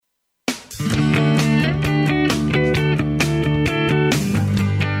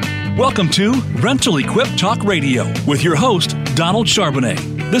Welcome to Rental Equip Talk Radio with your host, Donald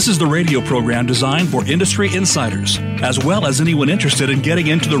Charbonnet. This is the radio program designed for industry insiders, as well as anyone interested in getting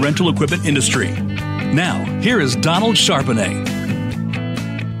into the rental equipment industry. Now, here is Donald Charbonnet.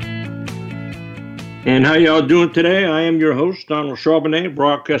 And how y'all doing today? I am your host, Donald Charbonnet,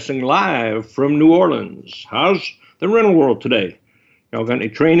 broadcasting live from New Orleans. How's the rental world today? Y'all got any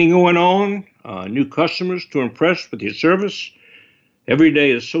training going on? New customers to impress with your service? Every day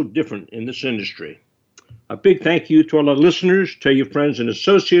is so different in this industry. A big thank you to all our listeners, tell your friends and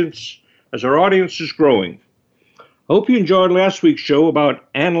associates, as our audience is growing. I hope you enjoyed last week's show about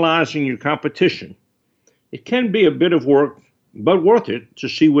analyzing your competition. It can be a bit of work, but worth it to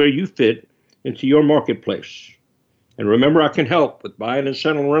see where you fit into your marketplace. And remember, I can help with buying and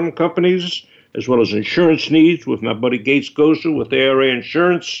selling rental companies, as well as insurance needs with my buddy Gates Gozer with ARA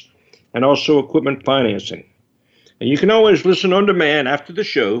Insurance, and also equipment financing. And you can always listen on demand after the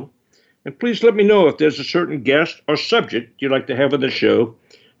show. And please let me know if there's a certain guest or subject you'd like to have on the show,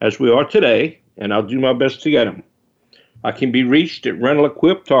 as we are today, and I'll do my best to get them. I can be reached at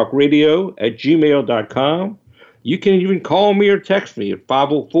rentalequiptalkradio@gmail.com. You can even call me or text me at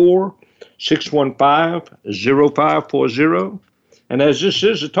 504-615-0540. And as this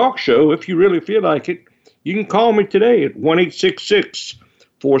is a talk show, if you really feel like it, you can call me today at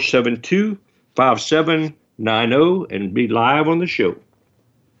 1-866-472-5790 and be live on the show.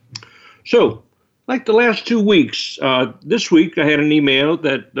 So, like the last 2 weeks, this week I had an email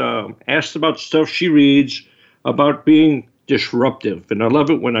that asked about stuff she reads about being disruptive. And I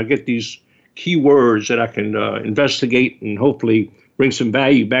love it when I get these key words that I can investigate and hopefully bring some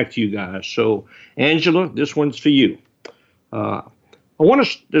value back to you guys. So, Angela, this one's for you.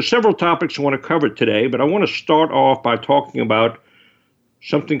 There's several topics I want to cover today, but I want to start off by talking about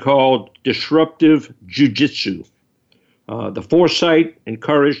something called disruptive jujitsu, the foresight and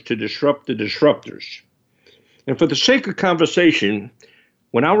courage to disrupt the disruptors. And for the sake of conversation,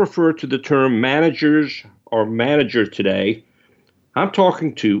 when I refer to the term managers or manager today, I'm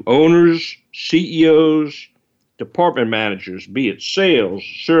talking to owners, CEOs, department managers, be it sales,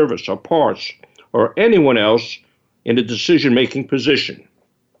 service, or parts, or anyone else in a decision-making position.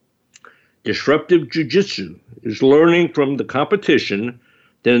 Disruptive jujitsu is learning from the competition,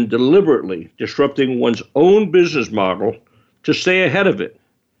 then deliberately disrupting one's own business model to stay ahead of it.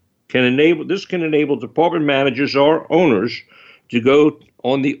 This can enable department managers or owners to go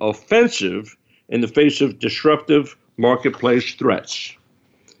on the offensive in the face of disruptive marketplace threats.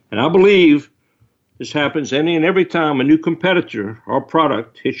 And I believe this happens any and every time a new competitor or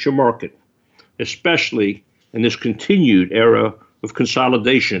product hits your market, especially in this continued era of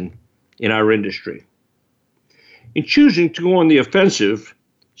consolidation in our industry. In choosing to go on the offensive,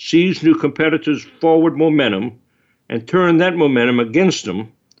 seize new competitors' forward momentum, and turn that momentum against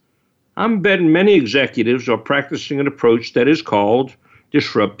them, I'm betting many executives are practicing an approach that is called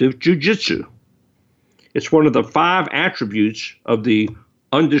disruptive jujitsu. It's one of the 5 attributes of the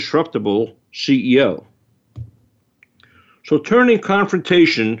undisruptible CEO. So turning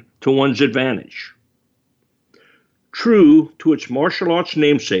confrontation to one's advantage. True to its martial arts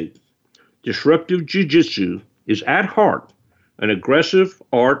namesake, disruptive jujitsu is at heart an aggressive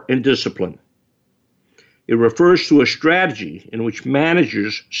art and discipline. It refers to a strategy in which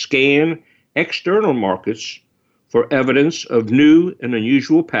managers scan external markets for evidence of new and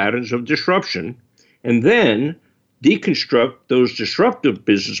unusual patterns of disruption, and then deconstruct those disruptive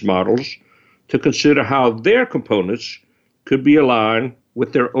business models to consider how their components could be aligned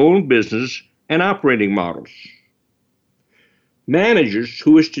with their own business and operating models. Managers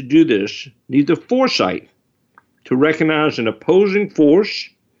who wish to do this need the foresight to recognize an opposing force,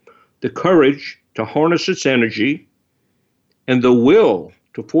 the courage to harness its energy, and the will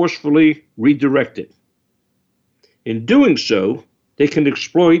to forcefully redirect it. In doing so, they can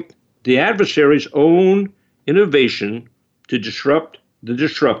exploit the adversary's own innovation to disrupt the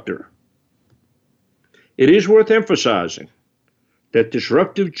disruptor. It is worth emphasizing that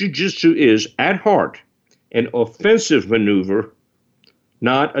disruptive jujitsu is, at heart, an offensive maneuver,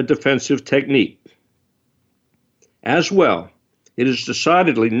 not a defensive technique. As well, it is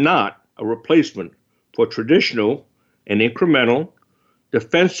decidedly not a replacement for traditional and incremental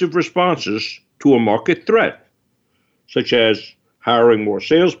defensive responses to a market threat, such as hiring more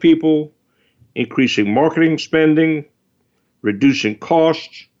salespeople, increasing marketing spending, reducing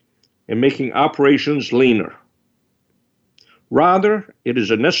costs, and making operations leaner. Rather, it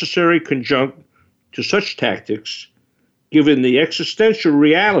is a necessary conjunct to such tactics, given the existential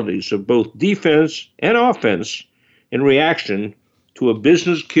realities of both defense and offense in reaction to a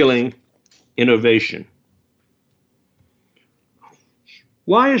business-killing innovation.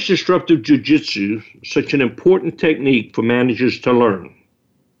 Why is disruptive jiu-jitsu such an important technique for managers to learn?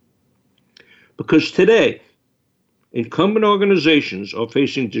 Because today, incumbent organizations are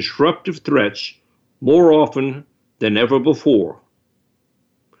facing disruptive threats more often than ever before.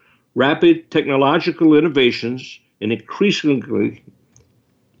 Rapid technological innovations and increasingly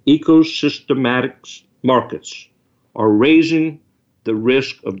ecosystematic markets are raising the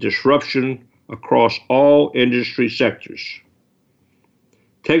risk of disruption across all industry sectors.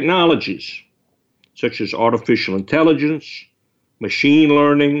 Technologies such as artificial intelligence, machine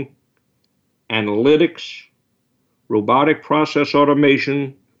learning, analytics, robotic process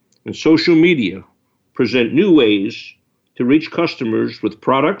automation, and social media present new ways to reach customers with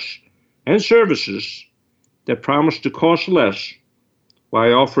products and services that promise to cost less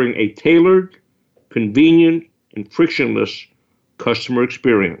while offering a tailored, convenient, and frictionless customer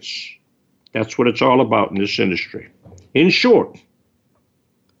experience. That's what it's all about in this industry. In short,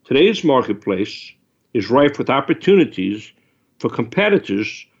 today's marketplace is rife with opportunities for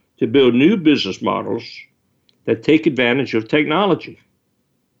competitors to build new business models that take advantage of technology,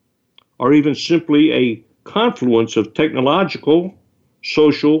 or even simply a confluence of technological,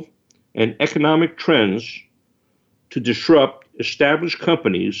 social, and economic trends to disrupt established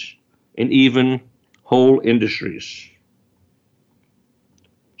companies and even whole industries.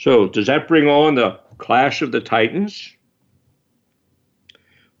 So, does that bring on the clash of the titans?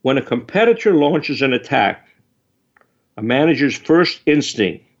 When a competitor launches an attack, a manager's first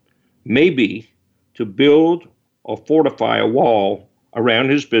instinct may be to build or fortify a wall around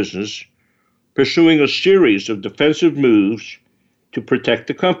his business, pursuing a series of defensive moves to protect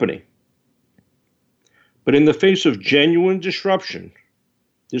the company. But in the face of genuine disruption,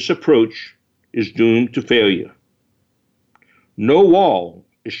 this approach is doomed to failure. No wall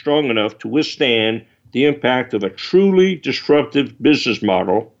is strong enough to withstand the impact of a truly disruptive business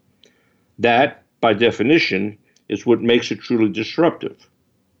model that, by definition, is what makes it truly disruptive.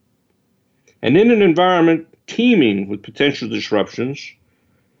 And in an environment teeming with potential disruptions,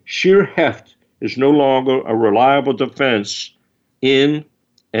 sheer heft is no longer a reliable defense in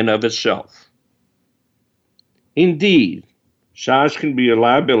and of itself. Indeed, size can be a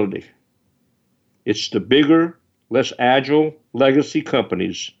liability. It's the bigger, less agile legacy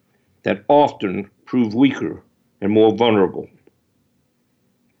companies that often prove weaker and more vulnerable.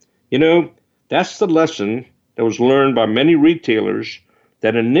 You know, that's the lesson that was learned by many retailers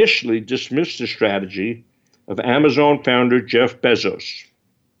that initially dismissed the strategy of Amazon founder Jeff Bezos.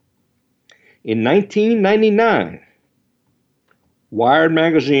 In 1999, Wired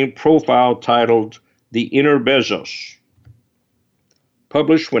magazine profile titled The Inner Bezos,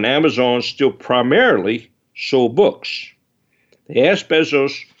 published when Amazon still primarily sold books. They asked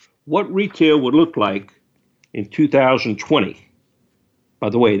Bezos what retail would look like in 2020. By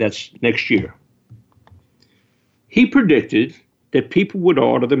the way, that's next year. He predicted that people would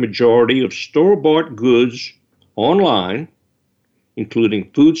order the majority of store-bought goods online, including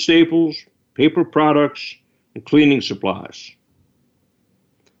food staples, paper products, and cleaning supplies.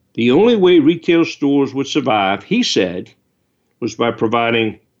 The only way retail stores would survive, he said, was by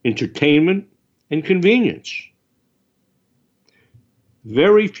providing entertainment and convenience.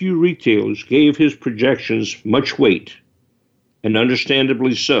 Very few retailers gave his projections much weight, and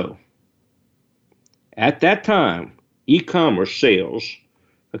understandably so. At that time, e-commerce sales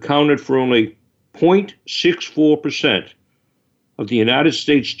accounted for only 0.64% of the United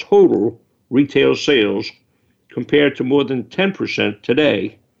States' total retail sales, compared to more than 10%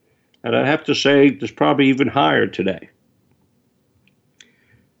 today, and I have to say it's probably even higher today.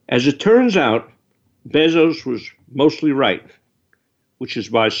 As it turns out, Bezos was mostly right, which is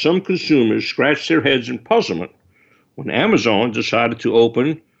why some consumers scratched their heads in puzzlement when Amazon decided to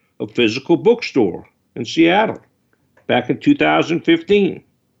open a physical bookstore in Seattle back in 2015,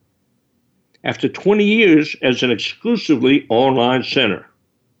 after 20 years as an exclusively online center.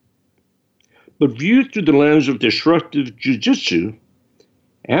 But viewed through the lens of disruptive jiu-jitsu,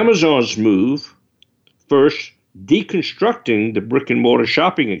 Amazon's move, first deconstructing the brick-and-mortar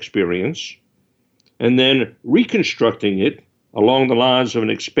shopping experience, and then reconstructing it along the lines of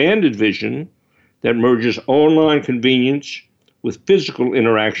an expanded vision that merges online convenience with physical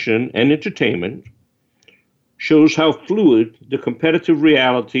interaction and entertainment, shows how fluid the competitive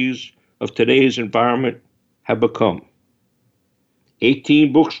realities of today's environment have become.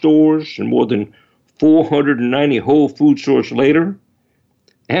 18 bookstores and more than 490 Whole Food stores later,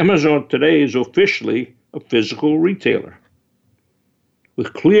 Amazon today is officially a physical retailer,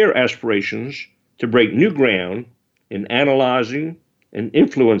 with clear aspirations to break new ground in analyzing and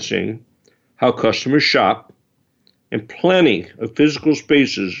influencing how customers shop, and plenty of physical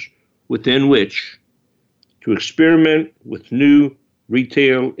spaces within which to experiment with new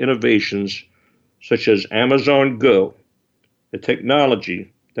retail innovations such as Amazon Go, a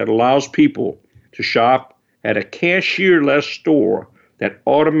technology that allows people to shop at a cashier-less store that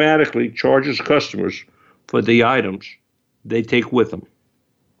automatically charges customers for the items they take with them.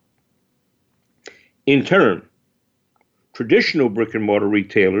 In turn, traditional brick-and-mortar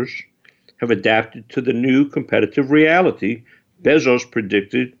retailers have adapted to the new competitive reality Bezos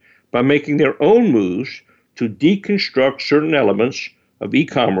predicted by making their own moves to deconstruct certain elements of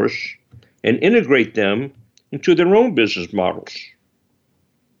e-commerce and integrate them into their own business models.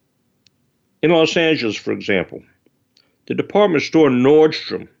 In Los Angeles, for example, the department store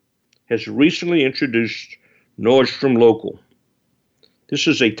Nordstrom has recently introduced Nordstrom Local. This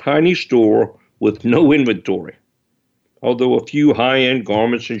is a tiny store with no inventory, although a few high-end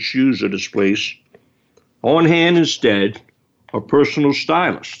garments and shoes are displayed. On hand instead are personal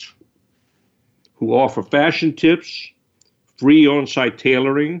stylists who offer fashion tips, free on-site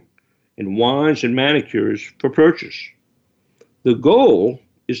tailoring, and wines and manicures for purchase. The goal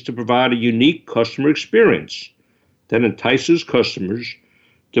is to provide a unique customer experience that entices customers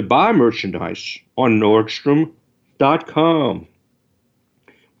to buy merchandise on Nordstrom.com,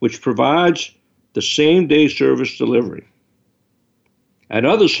 which provides the same-day service delivery. At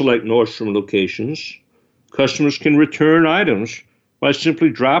other select Nordstrom locations, customers can return items by simply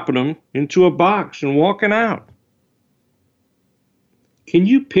dropping them into a box and walking out. Can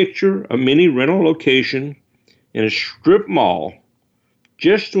you picture a mini rental location in a strip mall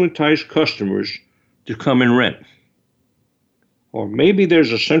just to entice customers to come and rent? Or maybe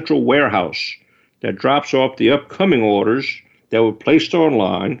there's a central warehouse that drops off the upcoming orders that were placed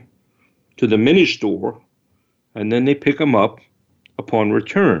online to the mini store, and then they pick them up upon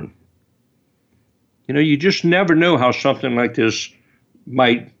return. You know, you just never know how something like this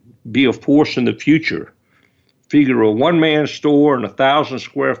might be a force in the future. Figure a one-man store in a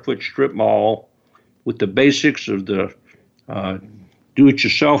 1,000-square-foot strip mall with the basics of the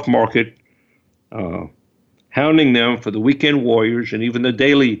do-it-yourself market, hounding them for the weekend warriors and even the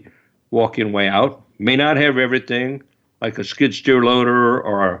daily walk-in way out. May not have everything like a skid steer loader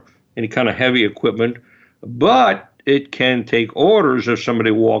or any kind of heavy equipment, but it can take orders if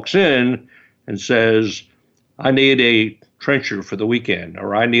somebody walks in and says, I need a trencher for the weekend,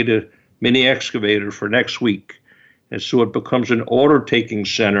 or I need a mini excavator for next week. And so it becomes an order-taking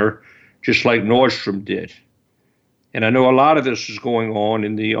center, just like Nordstrom did. And I know a lot of this is going on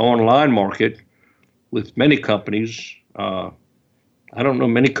in the online market with many companies. I don't know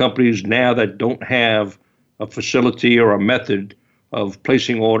many companies now that don't have a facility or a method of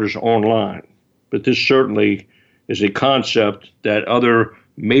placing orders online. But this certainly is a concept that other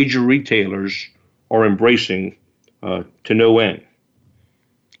major retailers are embracing to no end.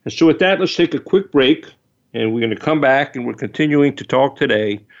 And so with that, let's take a quick break, and we're going to come back and we're continuing to talk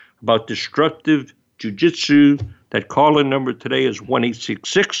today about disruptive jiu-jitsu. That call-in number today is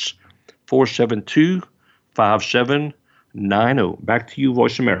 1-866-472-5790. Back to you,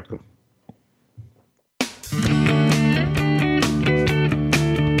 Voice America.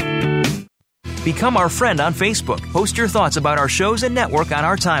 Become our friend on Facebook. Post your thoughts about our shows and network on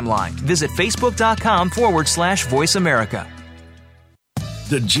our timeline. Visit facebook.com/Voice America.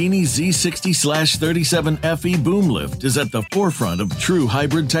 The Genie Z60/37FE boom lift is at the forefront of true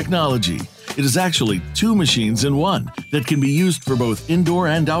hybrid technology. It is actually two machines in one that can be used for both indoor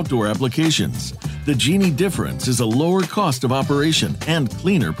and outdoor applications. The Genie difference is a lower cost of operation and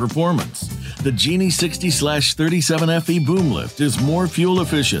cleaner performance. The Genie 60/37FE boom lift is more fuel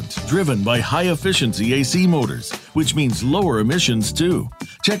efficient, driven by high-efficiency AC motors, which means lower emissions too.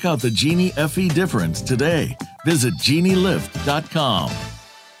 Check out the Genie FE difference today. Visit genielift.com.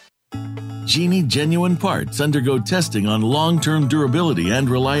 Genie genuine parts undergo testing on long-term durability and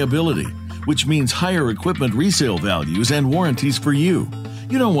reliability, which means higher equipment resale values and warranties for you.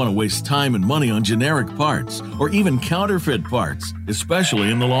 You don't want to waste time and money on generic parts or even counterfeit parts,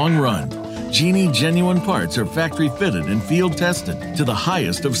 especially in the long run. Genie genuine parts are factory fitted and field tested to the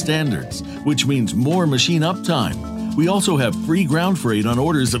highest of standards, which means more machine uptime. We also have free ground freight on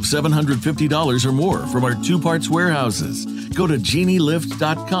orders of $750 or more from our two-parts warehouses. Go to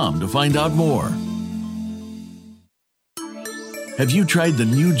genielift.com to find out more. Have you tried the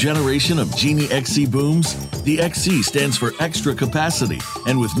new generation of Genie XC booms? The XC stands for extra capacity,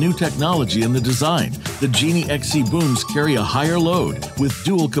 and with new technology in the design, the Genie XC booms carry a higher load with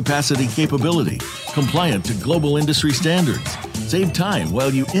dual capacity capability, compliant to global industry standards. Save time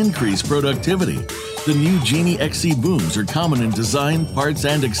while you increase productivity. The new Genie XC booms are common in design, parts,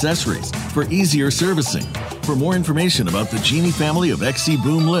 and accessories for easier servicing. For more information about the Genie family of XC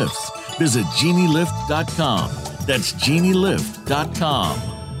boom lifts, visit genielift.com. That's genielift.com.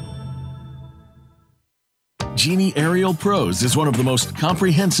 Genie Aerial Pros is one of the most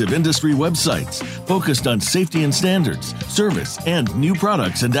comprehensive industry websites focused on safety and standards, service, and new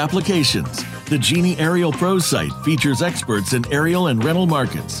products and applications. The Genie Aerial Pros site features experts in aerial and rental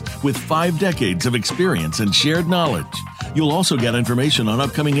markets with 5 decades of experience and shared knowledge. You'll also get information on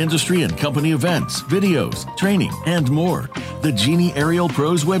upcoming industry and company events, videos, training, and more. The Genie Aerial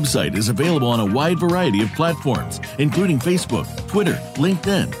Pros website is available on a wide variety of platforms, including Facebook, Twitter,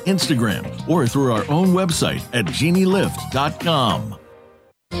 LinkedIn, Instagram, or through our own website at genielift.com.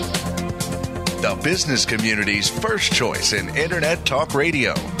 The business community's first choice in Internet Talk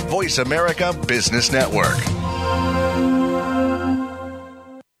Radio. Voice America Business Network.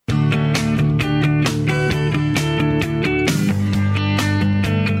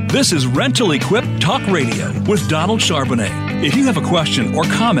 This is Rental Equip Talk Radio with Donald Charbonnet. If you have a question or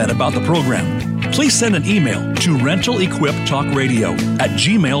comment about the program, please send an email to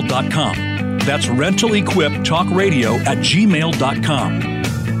rentalequiptalkradio@gmail.com. That's rentalequiptalkradio@gmail.com.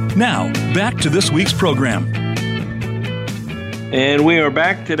 Now, back to this week's program. And we are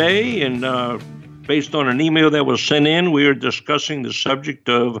back today, and based on an email that was sent in, we are discussing the subject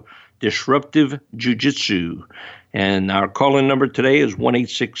of disruptive jiu-jitsu. And our call-in number today is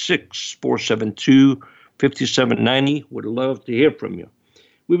 1-866-472-5790. Would love to hear from you.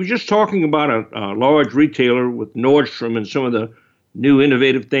 We were just talking about a large retailer with Nordstrom and some of the new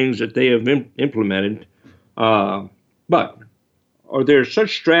innovative things that they have implemented. But are there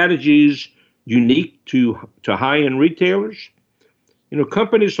such strategies unique to high-end retailers? You know,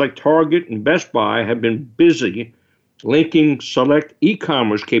 companies like Target and Best Buy have been busy linking select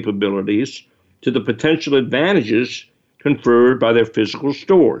e-commerce capabilities to the potential advantages conferred by their physical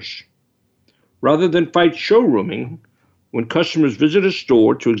stores. Rather than fight showrooming, when customers visit a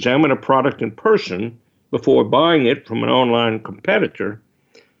store to examine a product in person before buying it from an online competitor,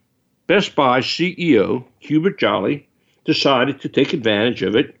 Best Buy CEO Hubert Joly decided to take advantage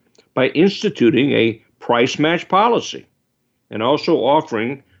of it by instituting a price match policy and also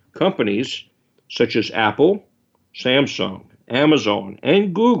offering companies such as Apple, Samsung, Amazon,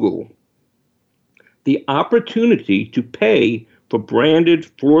 and Google the opportunity to pay for branded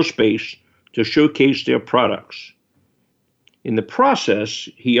floor space to showcase their products. In the process,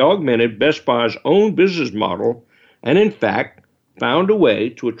 he augmented Best Buy's own business model and, in fact, found a way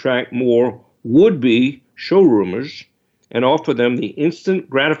to attract more would-be showroomers and offer them the instant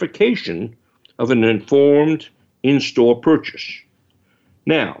gratification of an informed in-store purchase.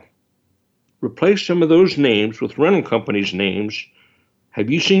 Now, replace some of those names with rental companies' names. Have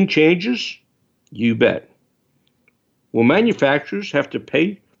you seen changes? You bet. Will manufacturers have to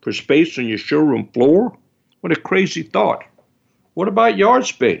pay for space on your showroom floor? What a crazy thought. What about yard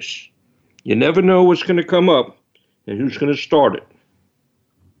space? You never know what's going to come up and who's going to start it.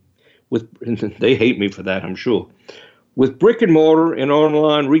 They hate me for that, I'm sure. With brick and mortar and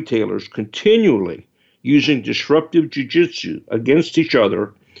online retailers continually using disruptive jiu-jitsu against each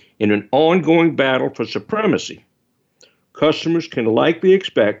other in an ongoing battle for supremacy, customers can likely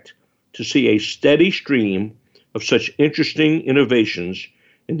expect to see a steady stream of such interesting innovations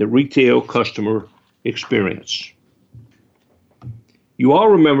in the retail customer experience. You all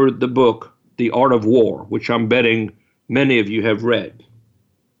remember the book, The Art of War, which I'm betting many of you have read.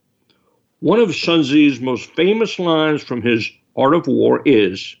 One of Sun Tzu's most famous lines from his Art of War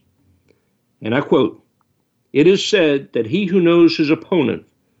is, and I quote, "It is said that he who knows his opponent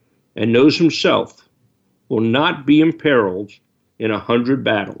and knows himself will not be imperiled in 100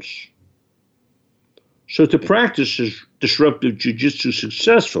 battles." So to practice disruptive jiu-jitsu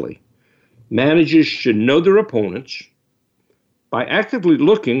successfully, managers should know their opponents by actively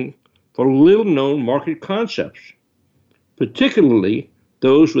looking for little-known market concepts, particularly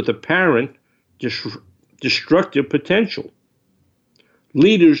those with apparent destructive potential.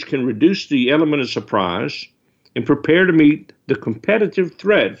 Leaders can reduce the element of surprise and prepare to meet the competitive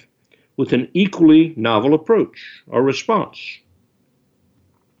threat with an equally novel approach or response.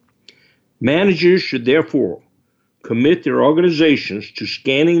 Managers should therefore commit their organizations to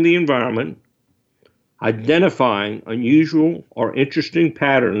scanning the environment, identifying unusual or interesting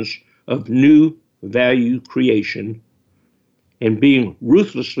patterns of new value creation, and being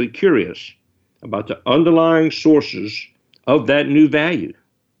ruthlessly curious about the underlying sources of that new value.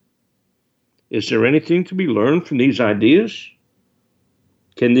 Is there anything to be learned from these ideas?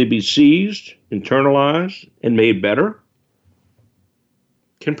 Can they be seized, internalized, and made better?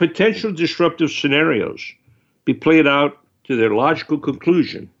 Can potential disruptive scenarios be played out to their logical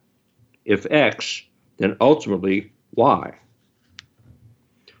conclusion? If X, then ultimately Y.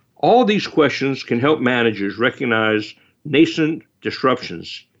 All these questions can help managers recognize nascent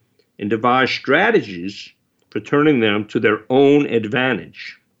disruptions and devise strategies for turning them to their own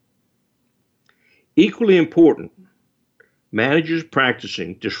advantage. Equally important, managers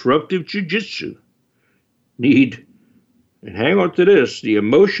practicing disruptive jiu-jitsu need, and hang on to this, the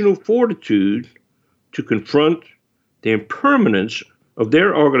emotional fortitude to confront the impermanence of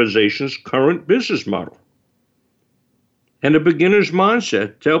their organization's current business model, and a beginner's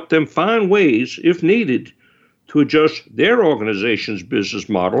mindset to help them find ways, if needed, to adjust their organization's business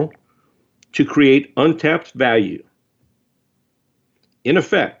model to create untapped value. In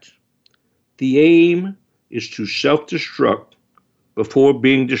effect, the aim is to self-destruct before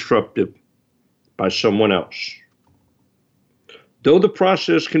being disrupted by someone else. Though the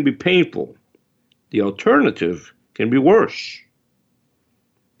process can be painful, the alternative can be worse.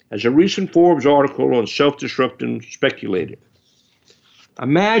 As a recent Forbes article on self-disrupting speculated,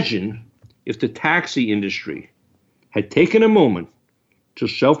 imagine if the taxi industry had taken a moment to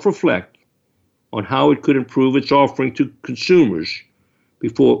self-reflect on how it could improve its offering to consumers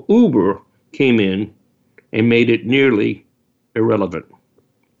before Uber came in and made it nearly irrelevant.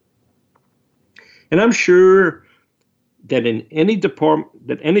 And I'm sure that any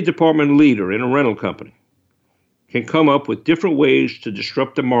department leader in a rental company can come up with different ways to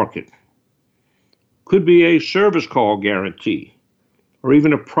disrupt the market. Could be a service call guarantee, or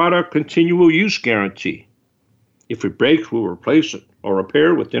even a product continual use guarantee. If it breaks, we'll replace it or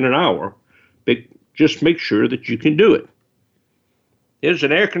repair it within an hour, but just make sure that you can do it. There's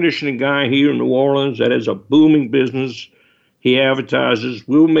an air conditioning guy here in New Orleans that has a booming business. He advertises,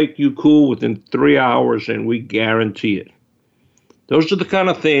 we'll make you cool within 3 hours, and we guarantee it. Those are the kind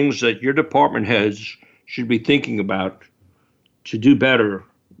of things that your department heads should be thinking about to do better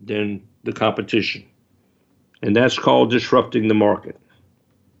than the competition. And that's called disrupting the market.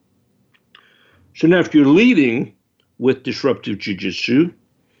 So now if you're leading with disruptive jiu-jitsu,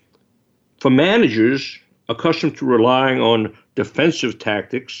 for managers accustomed to relying on defensive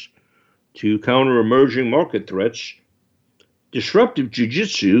tactics to counter emerging market threats, disruptive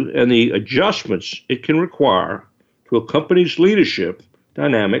jiu-jitsu and the adjustments it can require to a company's leadership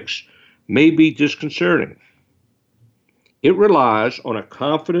dynamics may be disconcerting. It relies on a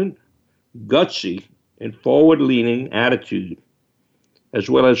confident, gutsy, and forward-leaning attitude, as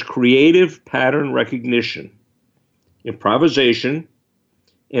well as creative pattern recognition, improvisation,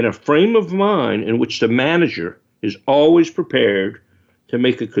 and a frame of mind in which the manager is always prepared to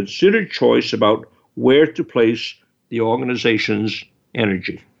make a considered choice about where to place the organization's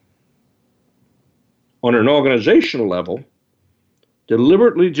energy. On an organizational level,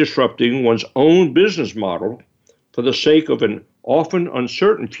 deliberately disrupting one's own business model for the sake of an often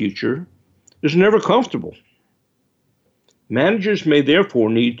uncertain future is never comfortable. Managers may therefore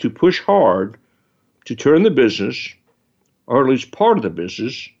need to push hard to turn the business, or at least part of the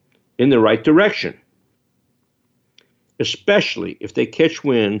business, in the right direction, especially if they catch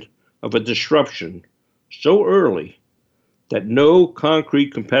wind of a disruption so early that no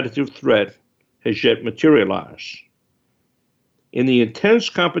concrete competitive threat has yet materialized. In the intense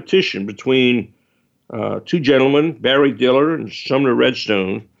competition between two gentlemen, Barry Diller and Sumner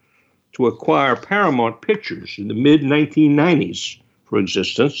Redstone, to acquire Paramount Pictures in the mid-1990s, for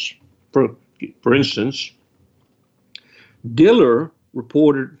instance, Diller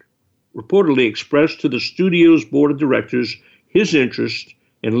reportedly expressed to the studio's board of directors his interest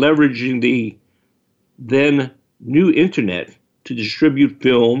in leveraging the then new internet to distribute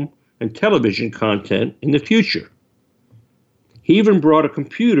film and television content in the future. He even brought a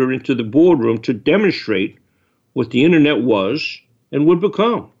computer into the boardroom to demonstrate what the internet was and would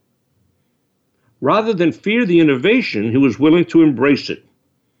become. Rather than fear the innovation, he was willing to embrace it,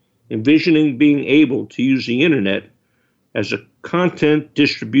 envisioning being able to use the internet as a content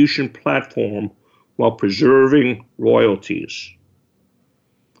distribution platform while preserving royalties.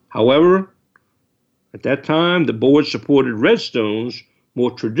 However, at that time, the board supported Redstone's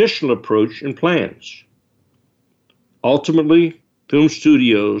more traditional approach and plans. Ultimately, film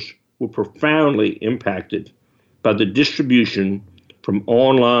studios were profoundly impacted by the distribution from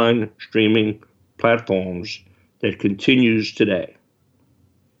online streaming platforms that continues today.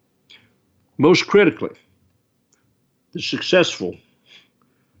 Most critically, the successful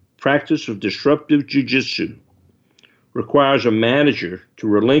practice of disruptive jiu-jitsu requires a manager to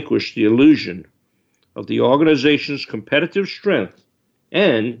relinquish the illusion of the organization's competitive strength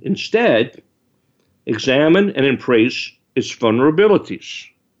and instead examine and embrace its vulnerabilities.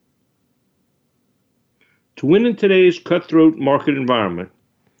 To win in today's cutthroat market environment,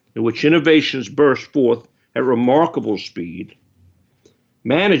 in which innovations burst forth at remarkable speed,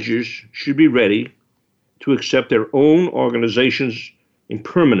 managers should be ready to accept their own organization's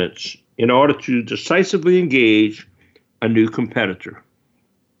impermanence in order to decisively engage a new competitor.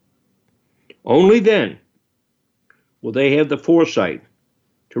 Only then will they have the foresight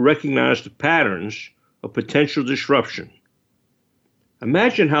to recognize the patterns of potential disruption.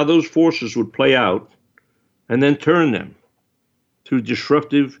 Imagine how those forces would play out and then turn them through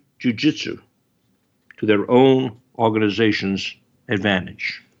disruptive jujitsu to their own organization's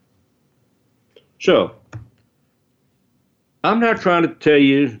advantage. So, I'm not trying to tell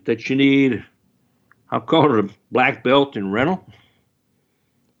you that you need, I'll call it a black belt in rental,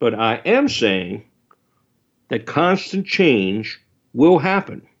 but I am saying that constant change will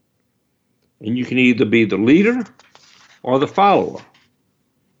happen. And you can either be the leader or the follower.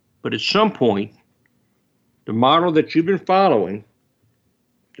 But at some point, the model that you've been following,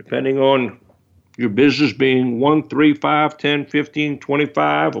 depending on your business being 1, 3, 5, 10, 15,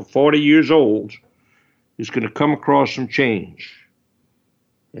 25, or 40 years old, is going to come across some change.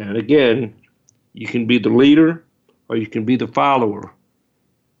 And again, you can be the leader or you can be the follower,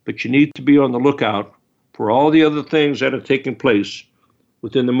 but you need to be on the lookout for all the other things that are taking place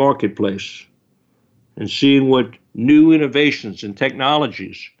within the marketplace and seeing what new innovations and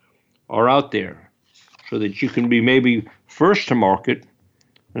technologies are out there so that you can be maybe first to market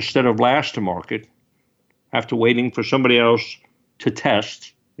instead of last to market after waiting for somebody else to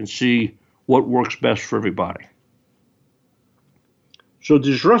test and see what works best for everybody. So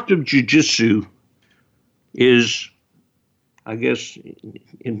disruptive jiu-jitsu is, I guess,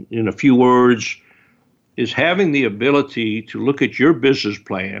 in a few words, is having the ability to look at your business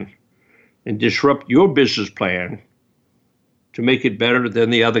plan and disrupt your business plan to make it better than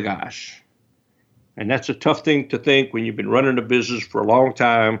the other guys. And that's a tough thing to think when you've been running a business for a long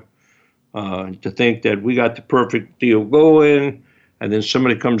time, to think that we got the perfect deal going, and then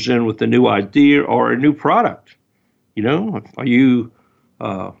somebody comes in with a new idea or a new product. You know, are you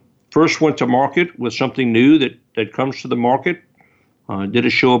first went to market with something new that comes to the market? Did a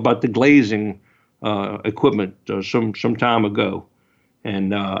show about the glazing equipment some time ago.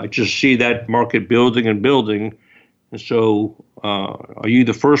 And I just see that market building and building. And so are you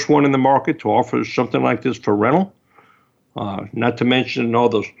the first one in the market to offer something like this for rental? Not to mention all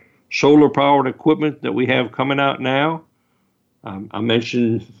the solar-powered equipment that we have coming out now. I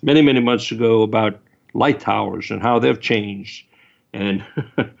mentioned many, many months ago about light towers and how they've changed. And,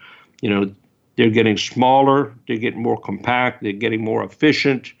 you know, they're getting smaller, they're getting more compact, they're getting more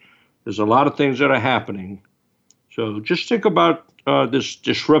efficient. There's a lot of things that are happening. So just think about this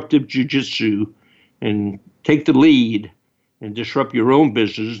disruptive jiu-jitsu and take the lead and disrupt your own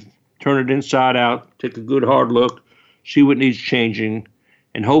business, turn it inside out, take a good hard look, see what needs changing,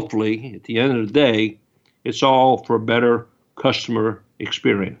 and hopefully, at the end of the day, it's all for a better customer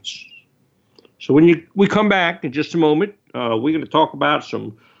experience. So when we come back in just a moment, we're going to talk about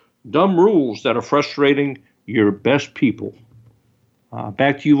some dumb rules that are frustrating your best people.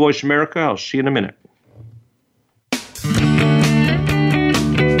 Back to you, Voice America. I'll see you in a minute.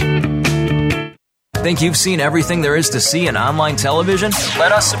 Think you've seen everything there is to see in online television?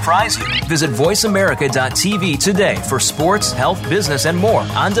 Let us surprise you. Visit voiceamerica.tv today for sports, health, business, and more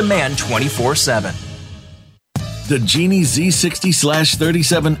on demand 24/7. The Genie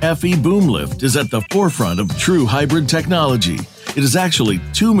Z60/37FE boom lift is at the forefront of true hybrid technology. It is actually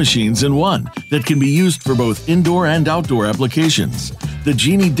two machines in one that can be used for both indoor and outdoor applications. The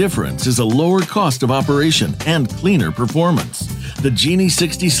Genie difference is a lower cost of operation and cleaner performance. The Genie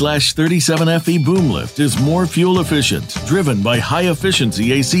 60/37FE boom lift is more fuel efficient, driven by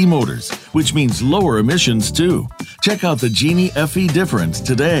high-efficiency AC motors, which means lower emissions too. Check out the Genie FE difference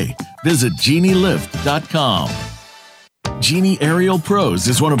today. Visit genielift.com. Genie Aerial Pros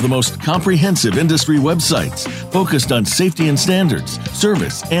is one of the most comprehensive industry websites focused on safety and standards,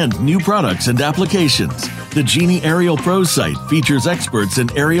 service, and new products and applications. The Genie Aerial Pros site features experts in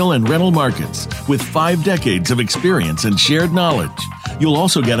aerial and rental markets with 5 decades of experience and shared knowledge. You'll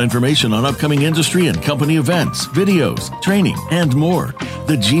also get information on upcoming industry and company events, videos, training, and more.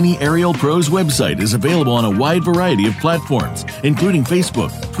 The Genie Aerial Pros website is available on a wide variety of platforms, including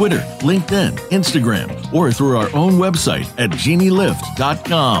Facebook, Twitter, LinkedIn, Instagram, or through our own website at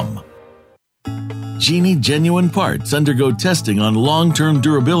genielift.com. Genie genuine parts undergo testing on long-term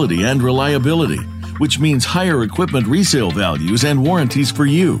durability and reliability, which means higher equipment resale values and warranties for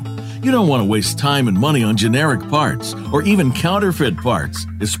you. You don't want to waste time and money on generic parts or even counterfeit parts,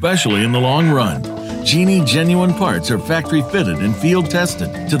 especially in the long run. Genie genuine parts are factory fitted and field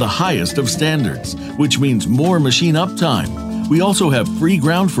tested to the highest of standards, which means more machine uptime. We also have free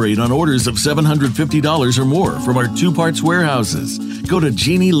ground freight on orders of $750 or more from our 2-parts warehouses. Go to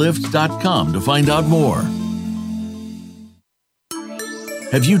genielift.com to find out more.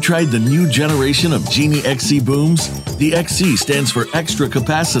 Have you tried the new generation of Genie XC booms? The XC stands for extra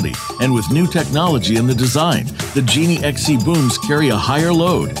capacity, and with new technology in the design, the Genie XC booms carry a higher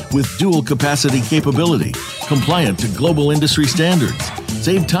load with dual capacity capability, compliant to global industry standards.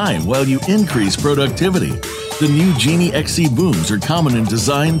 Save time while you increase productivity. The new Genie XC booms are common in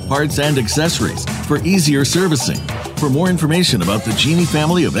design, parts, and accessories for easier servicing. For more information about the Genie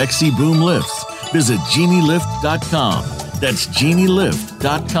family of XC boom lifts, visit genielift.com. That's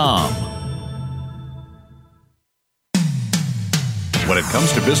genielift.com. When it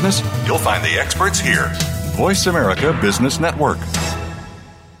comes to business, you'll find the experts here. Voice America Business Network.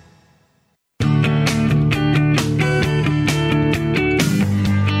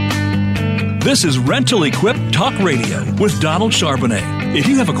 This is Rental Equip Talk Radio with Donald Charbonnet. If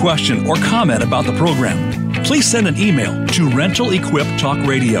you have a question or comment about the program, please send an email to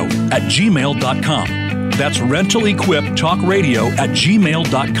rentalequiptalkradio@gmail.com. That's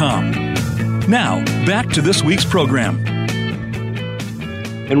rentalequiptalkradio@gmail.com. Now, back to this week's program.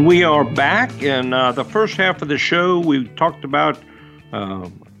 And we are back. In the first half of the show, we talked about, a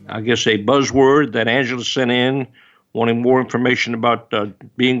buzzword that Angela sent in, wanting more information about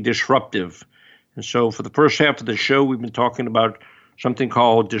being disruptive. And so for the first half of the show, we've been talking about something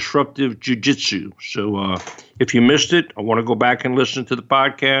called disruptive jiu-jitsu. So if you missed it, I want to go back and listen to the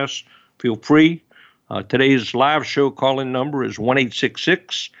podcast. Feel free. Today's live show call-in number is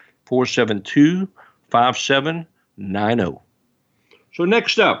 1-866-472-5790. So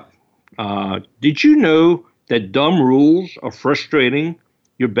next up, did you know that dumb rules are frustrating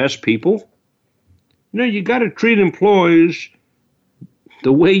your best people? You got to treat employees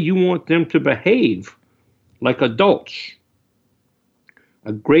the way you want them to behave, like adults.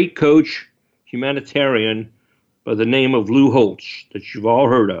 A great coach, humanitarian by the name of Lou Holtz, that you've all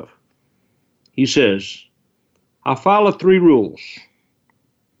heard of. He says, I follow 3 rules.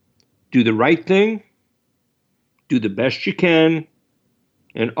 Do the right thing, do the best you can,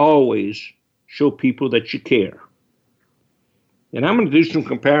 and always show people that you care. And I'm going to do some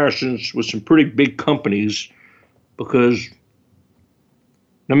comparisons with some pretty big companies, because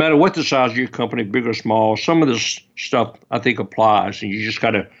no matter what the size of your company, big or small, some of this stuff I think applies, and you just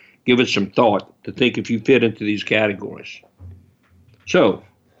got to give it some thought to think if you fit into these categories. So,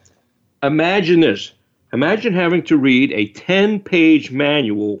 imagine this. Imagine having to read a 10-page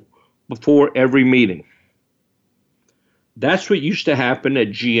manual before every meeting. That's what used to happen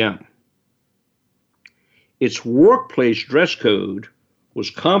at GM. Its workplace dress code was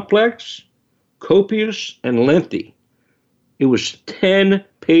complex, copious, and lengthy. It was 10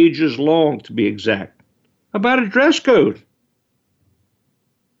 pages long, to be exact, about a dress code.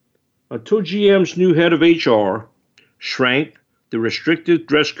 Until GM's new head of HR shrank the restrictive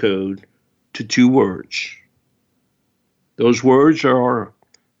dress code to 2 words. Those words are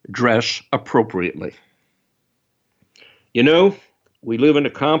dress appropriately. We live in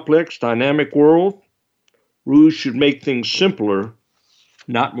a complex, dynamic world. Rules should make things simpler,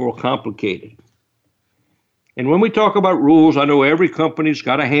 not more complicated. And when we talk about rules, I know every company's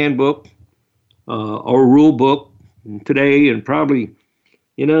got a handbook or a rule book today, and probably,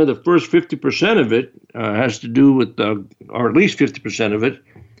 the first 50% of it has to do with, or at least 50% of it,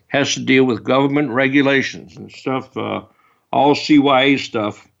 has to deal with government regulations and stuff, all CYA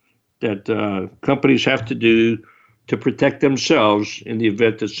stuff that companies have to do to protect themselves in the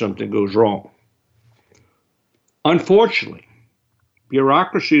event that something goes wrong. Unfortunately,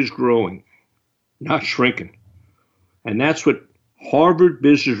 bureaucracy is growing, not shrinking. And that's what Harvard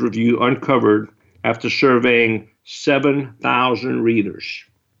Business Review uncovered after surveying 7,000 readers.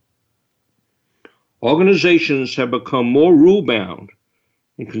 Organizations have become more rule-bound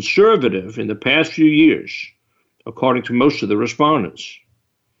and conservative in the past few years, according to most of the respondents,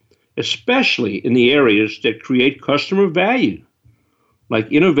 especially in the areas that create customer value,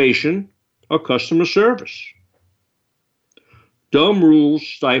 like innovation or customer service. Dumb rules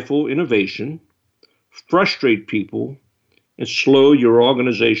stifle innovation, frustrate people, and slow your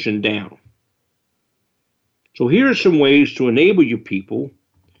organization down. So here are some ways to enable your people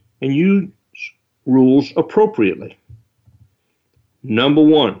and use rules appropriately. Number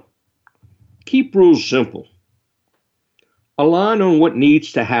 1, keep rules simple. Align on what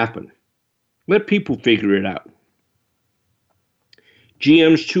needs to happen. Let people figure it out.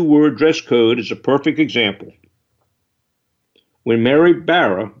 GM's 2-word dress code is a perfect example. When Mary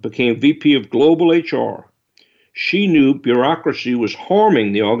Barra became VP of Global HR, she knew bureaucracy was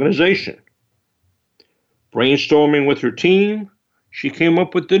harming the organization. Brainstorming with her team, she came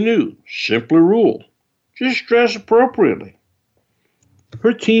up with the new, simpler rule: just dress appropriately.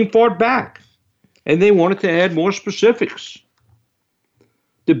 Her team fought back, and they wanted to add more specifics.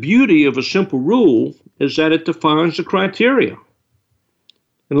 The beauty of a simple rule is that it defines the criteria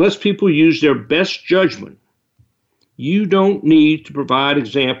and lets people use their best judgment. You don't need to provide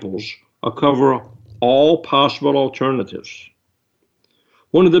examples or cover all possible alternatives.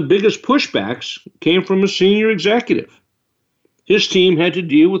 One of the biggest pushbacks came from a senior executive. His team had to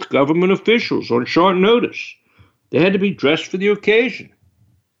deal with government officials on short notice. They had to be dressed for the occasion.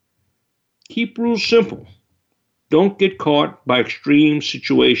 Keep rules simple. Don't get caught by extreme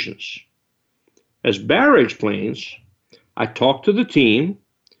situations. As Barra explains, I talked to the team,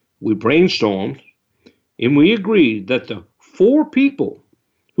 we brainstormed, and we agreed that the 4 people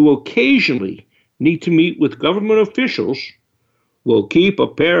who occasionally need to meet with government officials will keep a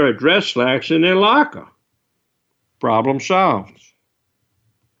pair of dress slacks in their locker. Problem solved.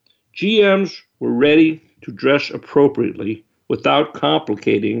 GMs were ready to dress appropriately without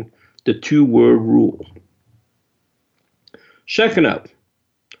complicating the 2-word rule. Second up,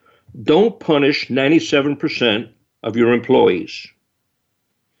 don't punish 97% of your employees.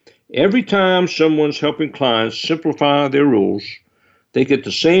 Every time someone's helping clients simplify their rules, they get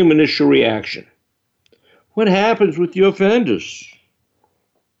the same initial reaction. What happens with your offenders?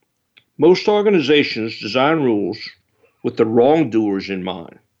 Most organizations design rules with the wrongdoers in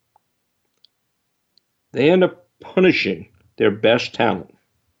mind. They end up punishing their best talent.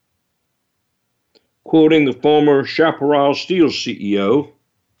 Quoting the former Chaparral Steel CEO,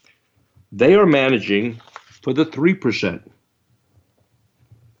 they are managing for the 3%.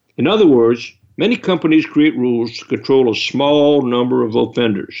 In other words, many companies create rules to control a small number of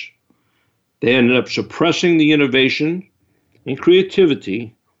offenders. They end up suppressing the innovation and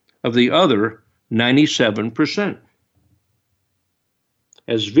creativity of the other 97%.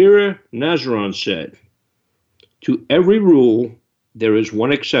 As Vera Nazaron said, to every rule there is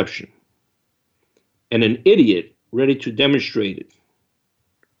one exception, and an idiot ready to demonstrate it.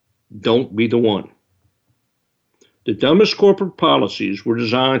 Don't be the one. The dumbest corporate policies were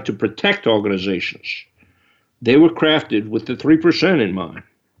designed to protect organizations. They were crafted with the 3% in mind.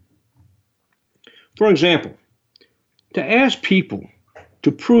 For example, to ask people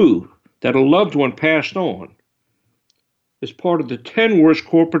to prove that a loved one passed on is part of the 10 worst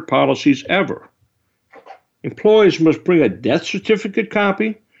corporate policies ever. Employees must bring a death certificate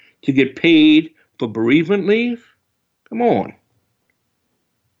copy to get paid for bereavement leave? Come on.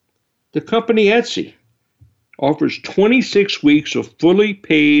 The company Etsy offers 26 weeks of fully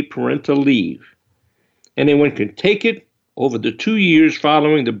paid parental leave. Anyone can take it over the 2 years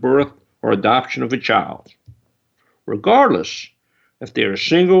following the birth or adoption of a child, regardless if they are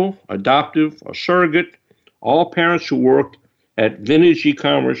single, adoptive, or surrogate. All parents who worked at Vintage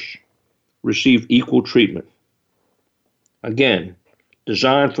e-commerce receive equal treatment. Again,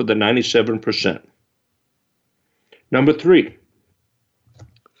 designed for the 97%. Number 3,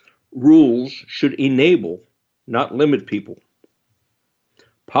 rules should enable, not limit people.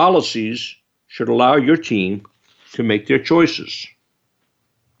 Policies should allow your team to make their choices.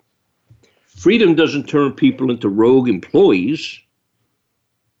 Freedom doesn't turn people into rogue employees.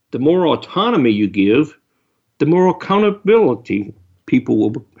 The more autonomy you give, the more accountability people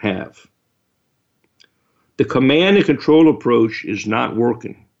will have. The command and control approach is not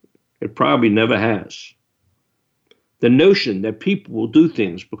working. It probably never has. The notion that people will do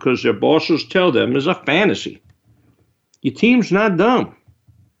things because their bosses tell them is a fantasy. Your team's not dumb.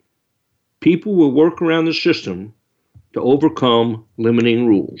 People will work around the system to overcome limiting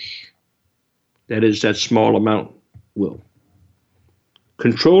rules. That is, that small amount will.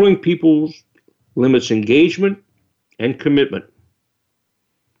 Controlling people limits engagement and commitment.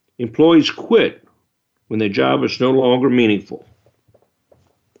 Employees quit when their job is no longer meaningful.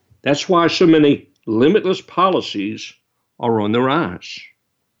 That's why so many limitless policies are on the rise.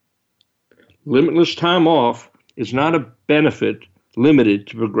 Limitless time off is not a benefit limited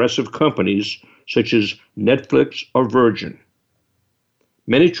to progressive companies such as Netflix or Virgin.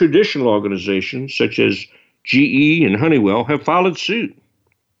 Many traditional organizations such as GE and Honeywell have followed suit.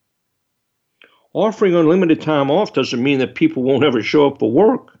 Offering unlimited time off doesn't mean that people won't ever show up for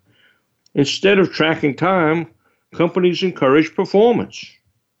work. Instead of tracking time, companies encourage performance.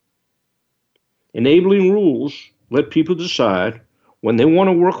 Enabling rules let people decide when they want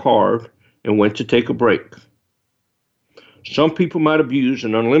to work hard and when to take a break. Some people might abuse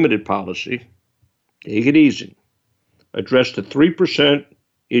an unlimited policy. Take it easy. address the 3%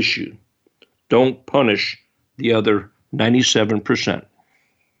 issue. Don't punish the other 97%.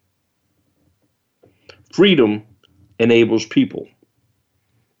 Freedom enables people.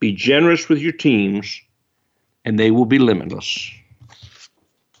 Be generous with your teams, and they will be limitless.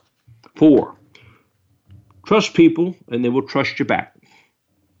 4, trust people, and they will trust you back.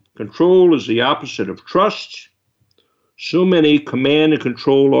 Control is the opposite of trust. So many command and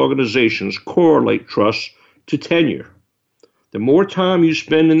control organizations correlate trust to tenure. The more time you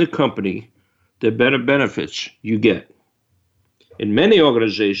spend in the company, the better benefits you get. In many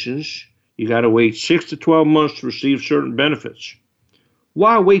organizations, you got to wait 6 to 12 months to receive certain benefits.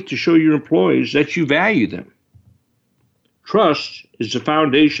 Why wait to show your employees that you value them? Trust is the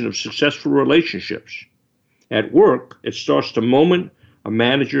foundation of successful relationships. At work, it starts the moment a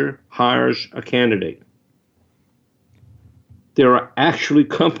manager hires a candidate. There are actually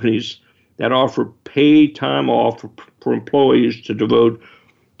companies that offer paid time off for employees to devote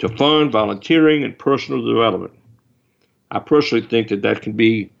to fun, volunteering, and personal development. I personally think that can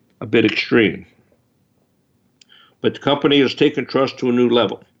be a bit extreme. But the company has taken trust to a new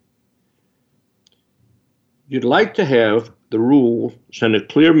level. You'd like to have the rule send a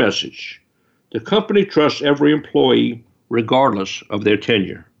clear message. The company trusts every employee regardless of their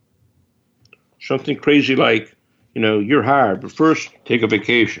tenure. Something crazy like, you're hired, but first take a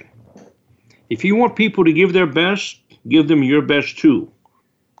vacation. If you want people to give their best, give them your best too.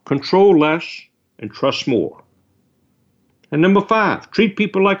 Control less and trust more. And number 5, treat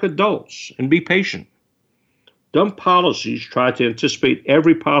people like adults and be patient. Dumb policies try to anticipate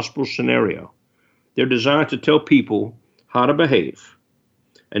every possible scenario. They're designed to tell people how to behave.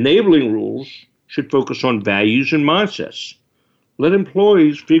 Enabling rules should focus on values and mindsets. Let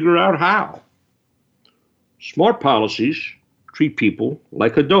employees figure out how. Smart policies treat people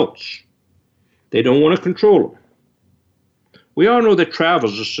like adults. They don't want to control them. We all know that travel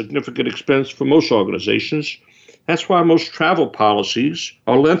is a significant expense for most organizations. That's why most travel policies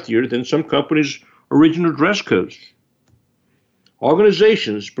are lengthier than some companies' original dress codes.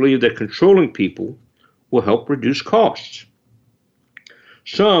 Organizations believe that controlling people will help reduce costs.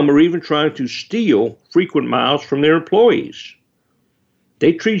 Some are even trying to steal frequent miles from their employees.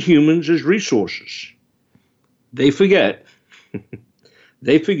 They treat humans as resources. They forget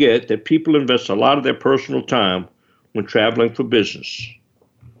that people invest a lot of their personal time when traveling for business.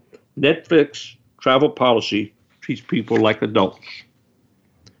 Netflix travel policy treats people like adults.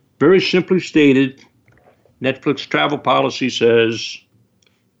 Very simply stated, Netflix travel policy says,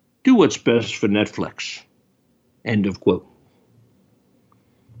 do what's best for Netflix. End of quote.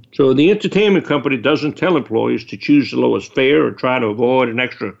 So the entertainment company doesn't tell employees to choose the lowest fare or try to avoid an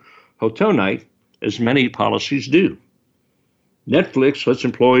extra hotel night, as many policies do. Netflix lets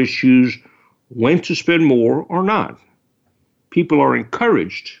employees choose when to spend more or not. People are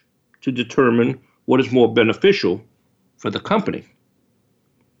encouraged to determine what is more beneficial for the company.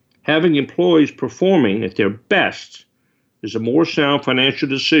 Having employees performing at their best is a more sound financial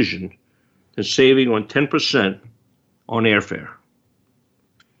decision than saving on 10% on airfare.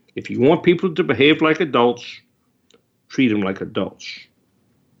 If you want people to behave like adults, treat them like adults.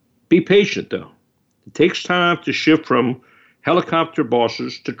 Be patient, though. It takes time to shift from helicopter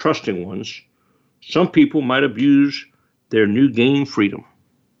bosses to trusting ones. Some people might abuse their new gained freedom.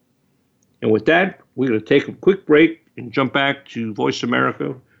 And with that, we're going to take a quick break and jump back to Voice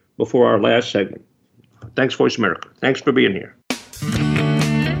America before our last segment. Thanks, Voice America. Thanks for being here.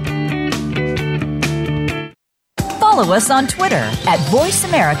 Follow us on Twitter at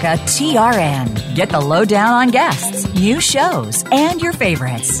VoiceAmericaTRN. Get the lowdown on guests, new shows, and your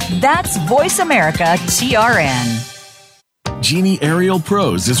favorites. That's VoiceAmericaTRN. Genie Aerial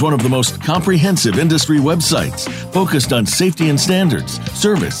Pros is one of the most comprehensive industry websites focused on safety and standards,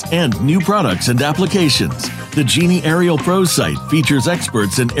 service, and new products and applications. The Genie Aerial Pros site features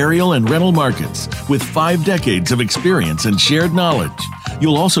experts in aerial and rental markets with 5 decades of experience and shared knowledge.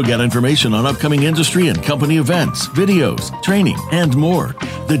 You'll also get information on upcoming industry and company events, videos, training, and more.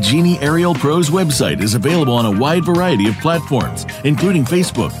 The Genie Aerial Pros website is available on a wide variety of platforms, including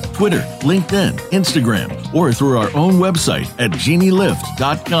Facebook, Twitter, LinkedIn, Instagram, or through our own website at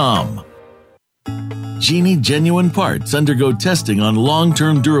genielift.com. Genie genuine parts undergo testing on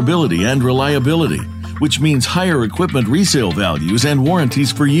long-term durability and reliability, which means higher equipment resale values and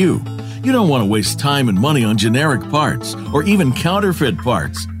warranties for you. You don't want to waste time and money on generic parts or even counterfeit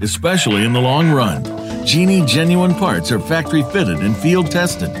parts, especially in the long run. Genie genuine parts are factory fitted and field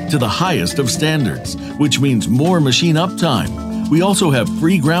tested to the highest of standards, which means more machine uptime. We also have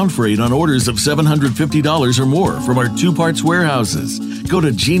free ground freight on orders of $750 or more from our 2-parts warehouses. Go to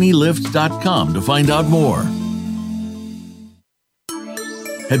genielift.com to find out more.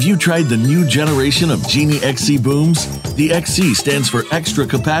 Have you tried the new generation of Genie XC booms? The XC stands for extra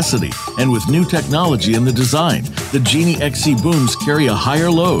capacity, and with new technology in the design, the Genie XC booms carry a higher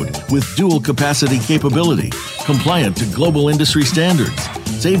load with dual capacity capability, compliant to global industry standards.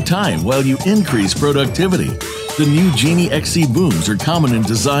 Save time while you increase productivity. The new Genie XC booms are common in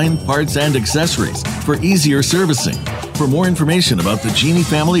design, parts, and accessories for easier servicing. For more information about the Genie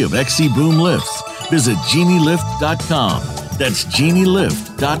family of XC boom lifts, visit genielift.com. That's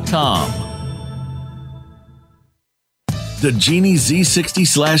genielift.com. The Genie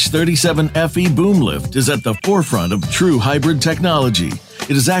Z60/37FE boom lift is at the forefront of true hybrid technology.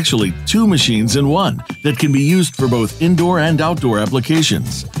 It is actually two machines in one that can be used for both indoor and outdoor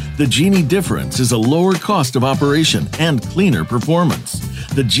applications. The Genie difference is a lower cost of operation and cleaner performance.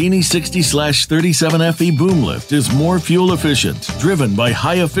 The Genie 60/37FE boom lift is more fuel efficient, driven by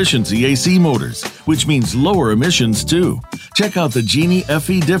high-efficiency AC motors, which means lower emissions too. Check out the Genie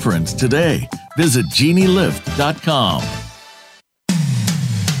FE difference today. Visit genielift.com.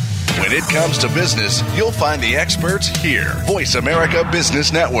 When it comes to business, you'll find the experts here. Voice America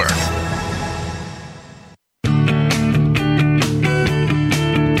Business Network.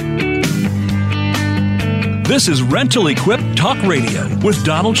 This is Rental Equip Talk Radio with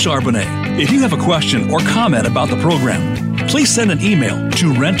Donald Charbonnet. If you have a question or comment about the program, please send an email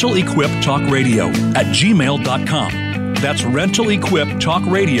to rentalequiptalkradio@gmail.com. That's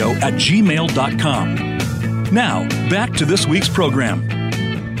rentalequiptalkradio@gmail.com. Now, back to this week's program.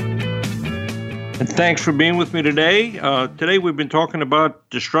 And thanks for being with me today. Today we've been talking about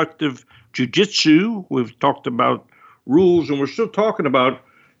destructive jujitsu. We've talked about rules, and we're still talking about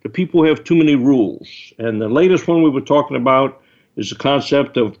the people who have too many rules. And the latest one we were talking about is the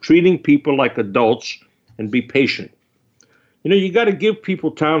concept of treating people like adults and be patient. You know, you got to give people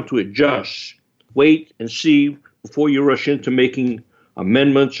time to adjust, wait and see before you rush into making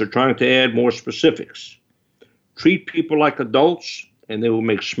amendments or trying to add more specifics. Treat people like adults, and they will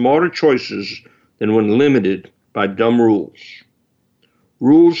make smarter choices than when limited by dumb rules.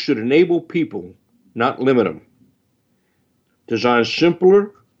 Rules should enable people, not limit them. Design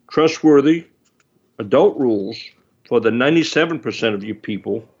simpler, trustworthy adult rules for the 97% of you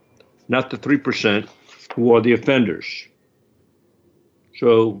people, not the 3% who are the offenders.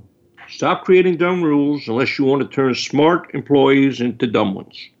 So stop creating dumb rules unless you want to turn smart employees into dumb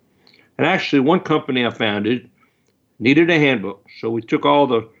ones. And actually, one company I founded needed a handbook, so we took all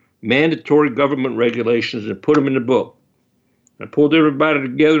the mandatory government regulations and put them in the book. I pulled everybody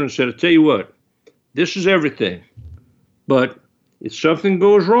together and said, I tell you what, this is everything, but if something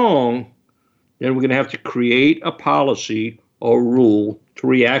goes wrong, then we're going to have to create a policy or rule to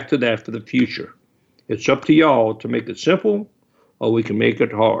react to that for the future. It's up to y'all to make it simple, or we can make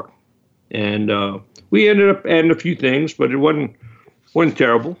it hard. And we ended up adding a few things, but it wasn't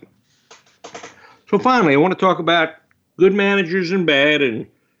terrible. So finally, I want to talk about good managers and bad, and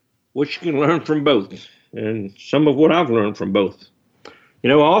what you can learn from both, and some of what I've learned from both. You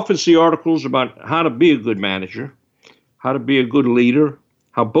know, I often see articles about how to be a good manager, how to be a good leader,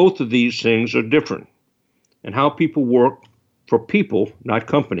 how both of these things are different, and how people work for people, not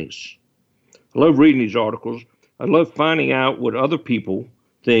companies. I love reading these articles. I love finding out what other people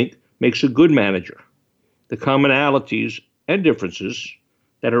think makes a good manager, the commonalities and differences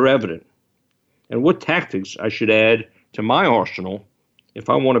that are evident, and what tactics I should add to my arsenal if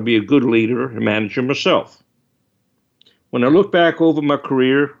I want to be a good leader and manager myself. When I look back over my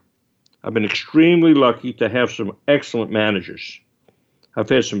career, I've been extremely lucky to have some excellent managers. I've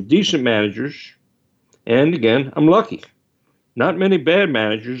had some decent managers, and again, I'm lucky. Not many bad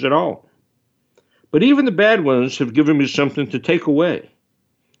managers at all. But even the bad ones have given me something to take away.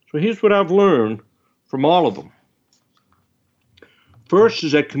 So here's what I've learned from all of them. First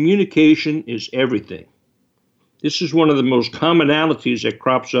is that communication is everything. This is one of the most commonalities that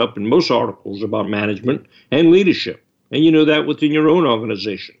crops up in most articles about management and leadership. And you know that within your own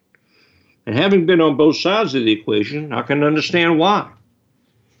organization. And having been on both sides of the equation, I can understand why.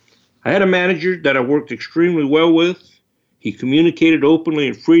 I had a manager that I worked extremely well with. He communicated openly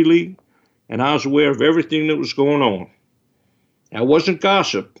and freely, and I was aware of everything that was going on. Now, it wasn't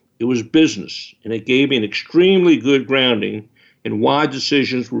gossip, it was business, and it gave me an extremely good grounding in why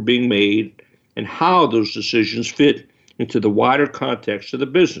decisions were being made and how those decisions fit into the wider context of the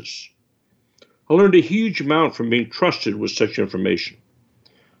business. I learned a huge amount from being trusted with such information.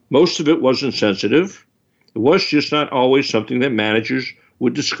 Most of it wasn't sensitive. It was just not always something that managers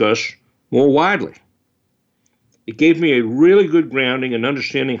would discuss more widely. It gave me a really good grounding in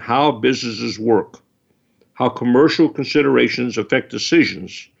understanding how businesses work, how commercial considerations affect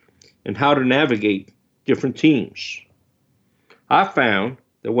decisions, and how to navigate different teams. I found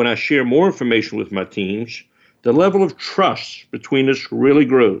that when I share more information with my teams, the level of trust between us really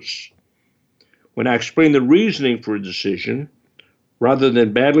grows. When I explain the reasoning for a decision, rather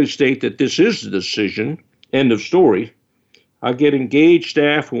than badly state that this is the decision, end of story, I get engaged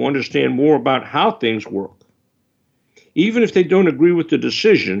staff who understand more about how things work. Even if they don't agree with the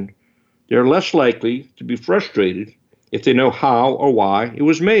decision, they're less likely to be frustrated if they know how or why it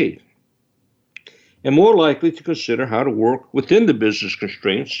was made, and more likely to consider how to work within the business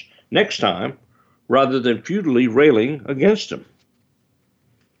constraints next time, rather than futilely railing against them.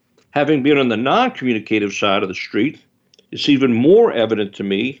 Having been on the non-communicative side of the street, it's even more evident to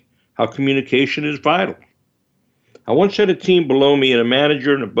me how communication is vital. I once had a team below me and a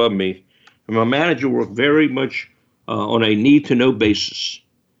manager and above me, and my manager worked very much on a need-to-know basis.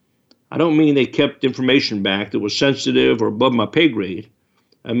 I don't mean they kept information back that was sensitive or above my pay grade.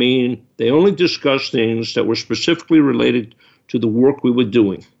 I mean, they only discussed things that were specifically related to the work we were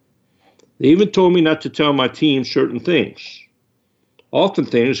doing. They even told me not to tell my team certain things, often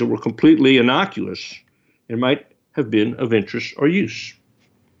things that were completely innocuous and might have been of interest or use.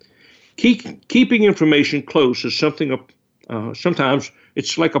 Keeping information close is something, sometimes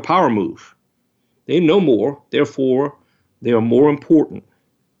it's like a power move. They know more, therefore they are more important.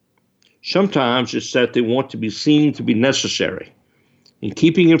 Sometimes it's that they want to be seen to be necessary, and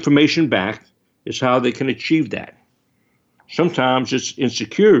keeping information back is how they can achieve that. Sometimes it's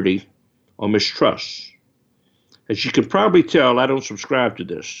insecurity or mistrust. As you can probably tell, I don't subscribe to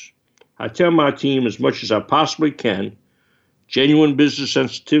this. I tell my team as much as I possibly can, genuine business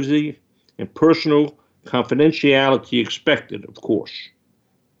sensitivity and personal confidentiality expected, of course.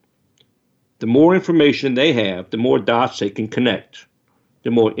 The more information they have, the more dots they can connect, the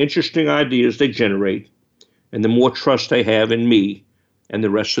more interesting ideas they generate, and the more trust they have in me and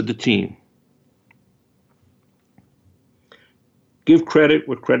the rest of the team. Give credit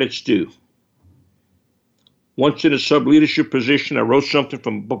where credit's due. Once in a sub-leadership position, I wrote something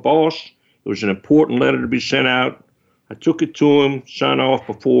from a boss. It was an important letter to be sent out. I took it to him, signed off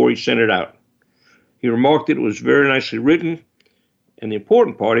before he sent it out. He remarked that it was very nicely written, and the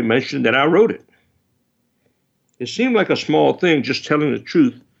important part, he mentioned that I wrote it. It seemed like a small thing, just telling the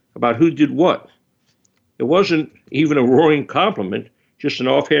truth about who did what. It wasn't even a roaring compliment, just an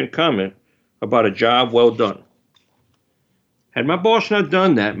offhand comment about a job well done. Had my boss not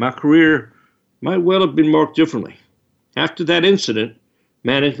done that, my career might well have been marked differently. After that incident,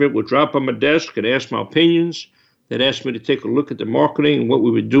 management would drop on my desk and ask my opinions. They'd ask me to take a look at the marketing and what we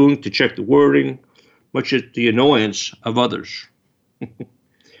were doing to check the wording, much at the annoyance of others.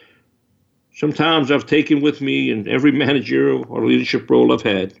 Sometimes I've taken with me in every managerial or leadership role I've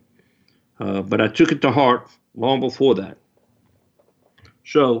had, but I took it to heart long before that.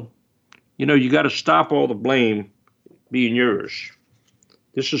 So, you got to stop all the blame being yours.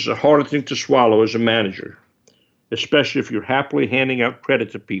 This is a harder thing to swallow as a manager, especially if you're happily handing out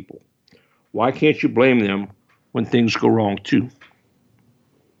credit to people. Why can't you blame them when things go wrong too?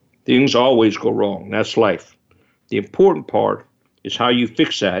 Things always go wrong. That's life. The important part is how you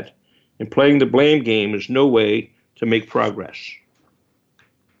fix that, and playing the blame game is no way to make progress.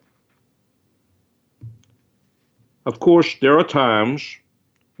 Of course, there are times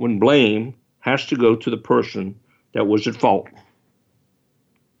when blame has to go to the person that was at fault.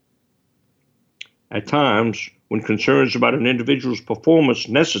 At times, when concerns about an individual's performance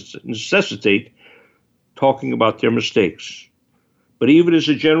necessitate talking about their mistakes. But even as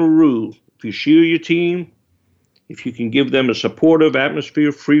a general rule, if you shield your team, if you can give them a supportive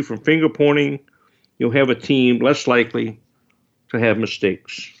atmosphere free from finger pointing, you'll have a team less likely to have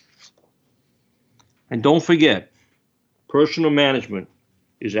mistakes. And don't forget, personal management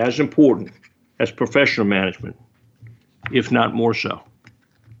is as important as professional management, if not more so.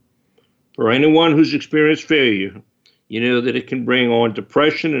 For anyone who's experienced failure, you know that it can bring on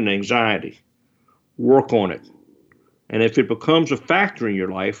depression and anxiety. Work on it. And if it becomes a factor in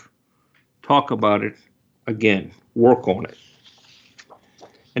your life, talk about it again. Work on it.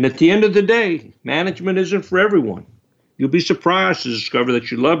 And at the end of the day, management isn't for everyone. You'll be surprised to discover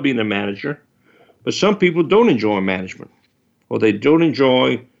that you love being a manager, but some people don't enjoy management, or they don't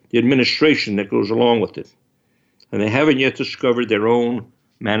enjoy the administration that goes along with it, and they haven't yet discovered their own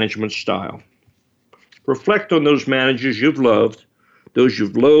management style. Reflect on those managers you've loved, those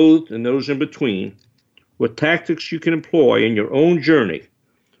you've loathed, and those in between. What tactics you can employ in your own journey.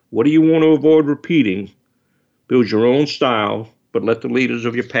 What do you want to avoid repeating? Build your own style, but let the leaders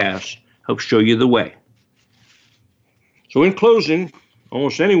of your past help show you the way. So in closing,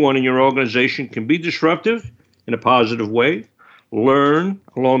 almost anyone in your organization can be disruptive in a positive way. Learn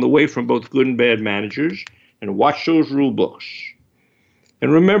along the way from both good and bad managers, and watch those rule books.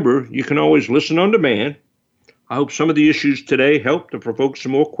 And remember, you can always listen on demand. I hope some of the issues today helped to provoke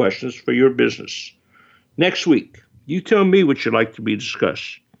some more questions for your business. Next week, you tell me what you'd like to be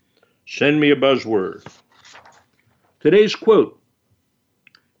discussed. Send me a buzzword. Today's quote: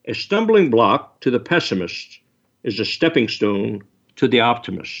 "A stumbling block to the pessimist is a stepping stone to the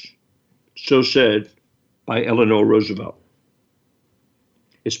optimist." So said by Eleanor Roosevelt.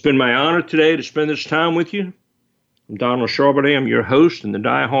 It's been my honor today to spend this time with you. I'm Donald Charbonnet. I'm your host and the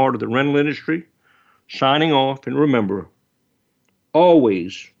diehard of the rental industry. Signing off, and remember,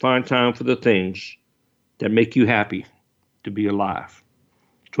 always find time for the things that make you happy to be alive.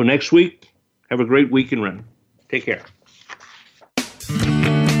 Till next week, have a great week in rental. Take care.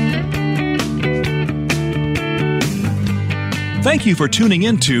 Thank you for tuning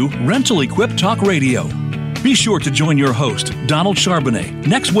in to Rental Equip Talk Radio. Be sure to join your host, Donald Charbonnet,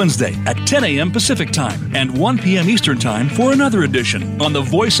 next Wednesday at 10 a.m. Pacific Time and 1 p.m. Eastern Time for another edition on the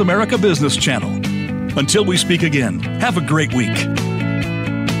Voice America Business Channel. Until we speak again, have a great week.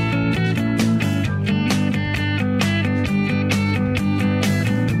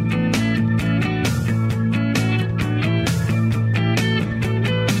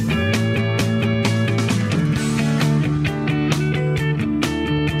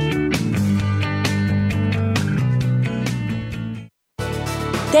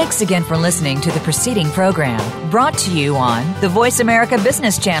 Thanks again for listening to the preceding program, brought to you on the Voice America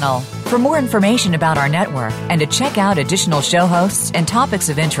Business Channel. For more information about our network and to check out additional show hosts and topics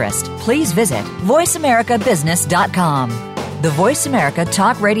of interest, please visit voiceamericabusiness.com. The Voice America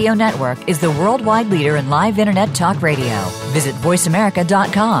Talk Radio Network is the worldwide leader in live Internet talk radio. Visit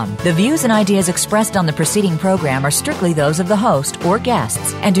voiceamerica.com. The views and ideas expressed on the preceding program are strictly those of the host or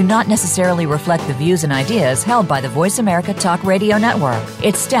guests and do not necessarily reflect the views and ideas held by the Voice America Talk Radio Network,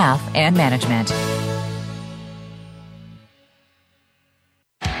 its staff, and management.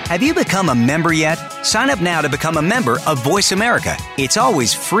 Have you become a member yet? Sign up now to become a member of Voice America. It's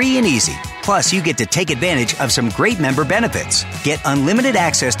always free and easy. Plus, you get to take advantage of some great member benefits. Get unlimited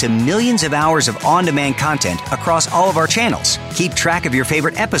access to millions of hours of on-demand content across all of our channels. Keep track of your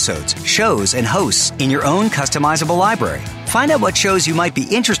favorite episodes, shows, and hosts in your own customizable library. Find out what shows you might be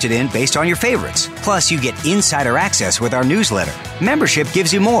interested in based on your favorites. Plus, you get insider access with our newsletter. Membership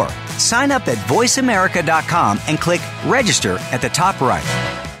gives you more. Sign up at voiceamerica.com and click register at the top right.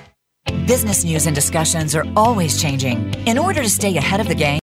 Business news and discussions are always changing. In order to stay ahead of the game,